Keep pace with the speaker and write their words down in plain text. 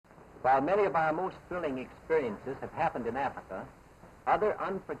While many of our most thrilling experiences have happened in Africa, other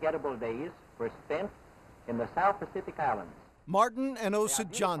unforgettable days were spent in the South Pacific Islands. Martin and Osa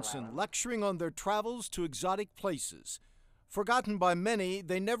Johnson lecturing on their travels to exotic places. Forgotten by many,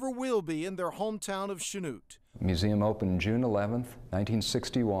 they never will be in their hometown of Chanute. The museum opened June 11th,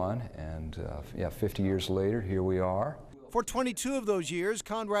 1961, and 50 years later, here we are. For 22 of those years,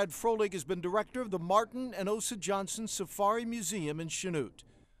 Conrad Froehlich has been director of the Martin and Osa Johnson Safari Museum in Chanute,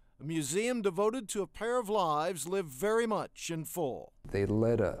 a museum devoted to a pair of lives lived very much in full. They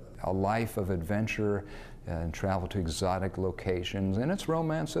led a life of adventure and traveled to exotic locations, and it's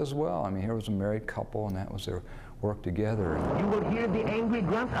romance as well. I mean, here was a married couple, and that was their work together. You will hear the angry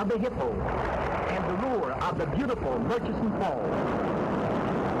grunt of the hippo and the roar of the beautiful Murchison Falls,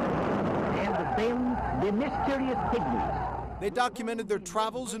 and then the mysterious pygmies. They documented their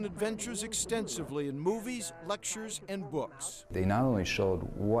travels and adventures extensively in movies, lectures, and books. They not only showed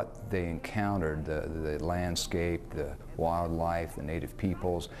what they encountered, the landscape, the wildlife, the native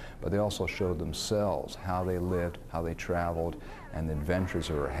peoples, but they also showed themselves, how they lived, how they traveled, and the adventures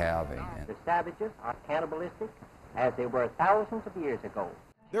they were having. The savages are cannibalistic as they were thousands of years ago.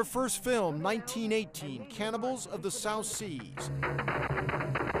 Their first film, 1918, Cannibals of the South Seas.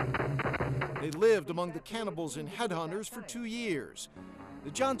 They lived among the cannibals and headhunters for 2 years. The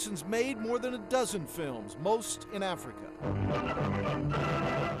Johnsons made more than a dozen films, most in Africa.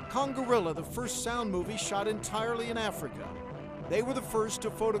 Congorilla, the first sound movie shot entirely in Africa. They were the first to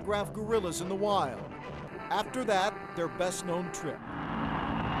photograph gorillas in the wild. After that, their best-known trip.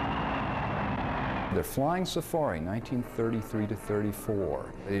 Their Flying Safari, 1933 to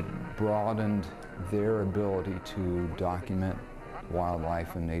 34. It broadened their ability to document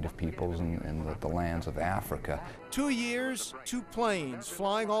wildlife and native peoples in the lands of Africa. 2 years, 2 planes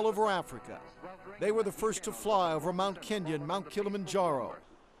flying all over Africa. They were the first to fly over Mount Kenya and Mount Kilimanjaro.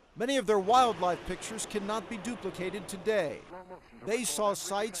 Many of their wildlife pictures cannot be duplicated today. They saw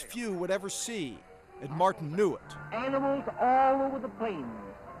sights few would ever see, and Martin knew it. Animals all over the plains.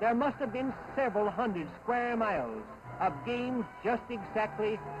 There must have been several hundred square miles of game just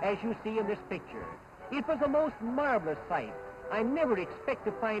exactly as you see in this picture. It was a most marvelous sight. I never expect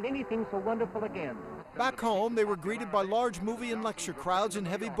to find anything so wonderful again. Back home, they were greeted by large movie and lecture crowds and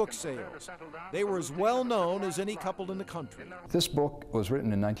heavy book sales. They were as well known as any couple in the country. This book was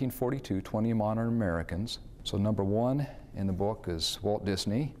written in 1942, 20 Modern Americans. So number 1 in the book is Walt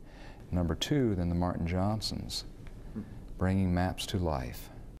Disney. Number 2, then the Martin Johnsons, bringing maps to life.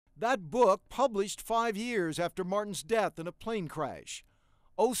 That book published 5 years after Martin's death in a plane crash.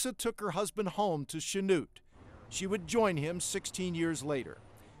 Osa took her husband home to Chanute. She would join him 16 years later.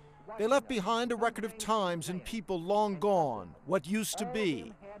 They left behind a record of times and people long gone, what used to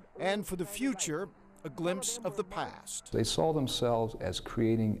be, and for the future, a glimpse of the past. They saw themselves as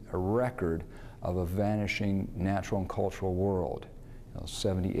creating a record of a vanishing natural and cultural world,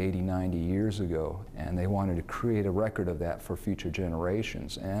 70, 80, 90 years ago, and they wanted to create a record of that for future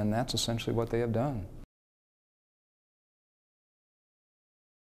generations, and that's essentially what they have done.